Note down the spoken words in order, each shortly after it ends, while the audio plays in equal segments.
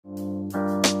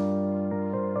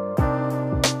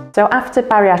So after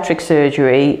bariatric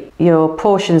surgery, your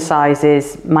portion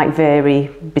sizes might vary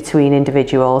between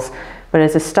individuals, but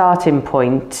as a starting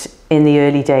point in the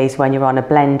early days when you're on a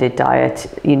blended diet,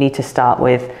 you need to start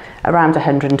with around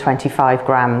 125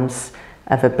 grams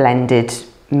of a blended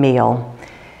meal.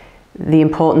 The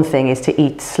important thing is to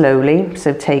eat slowly,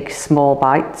 so take small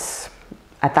bites.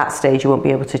 At that stage you won't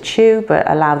be able to chew, but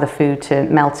allow the food to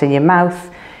melt in your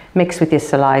mouth, mix with your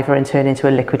saliva and turn into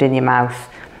a liquid in your mouth.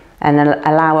 And then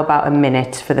allow about a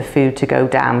minute for the food to go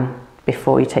down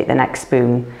before you take the next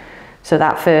spoon. So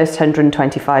that first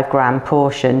 125 gram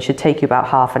portion should take you about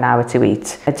half an hour to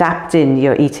eat. Adapting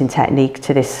your eating technique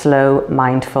to this slow,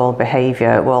 mindful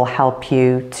behaviour will help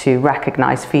you to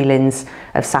recognise feelings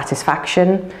of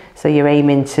satisfaction. So you're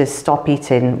aiming to stop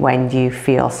eating when you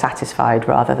feel satisfied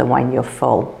rather than when you're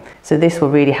full. So this will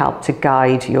really help to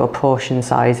guide your portion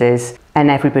sizes,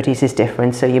 and everybody's is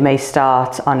different. So you may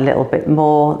start on a little bit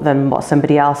more than what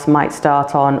somebody else might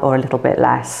start on, or a little bit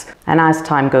less. And as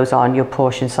time goes on, your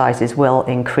portion sizes will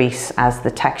increase as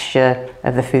the texture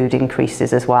of the food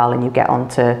increases as well, and you get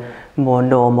onto more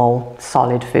normal,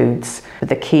 solid foods. But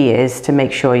the key is to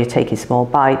make sure you're taking small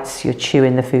bites, you're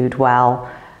chewing the food well,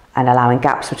 and allowing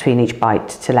gaps between each bite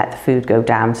to let the food go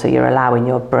down, so you're allowing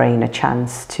your brain a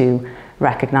chance to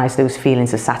recognise those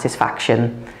feelings of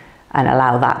satisfaction and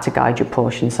allow that to guide your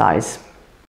portion size.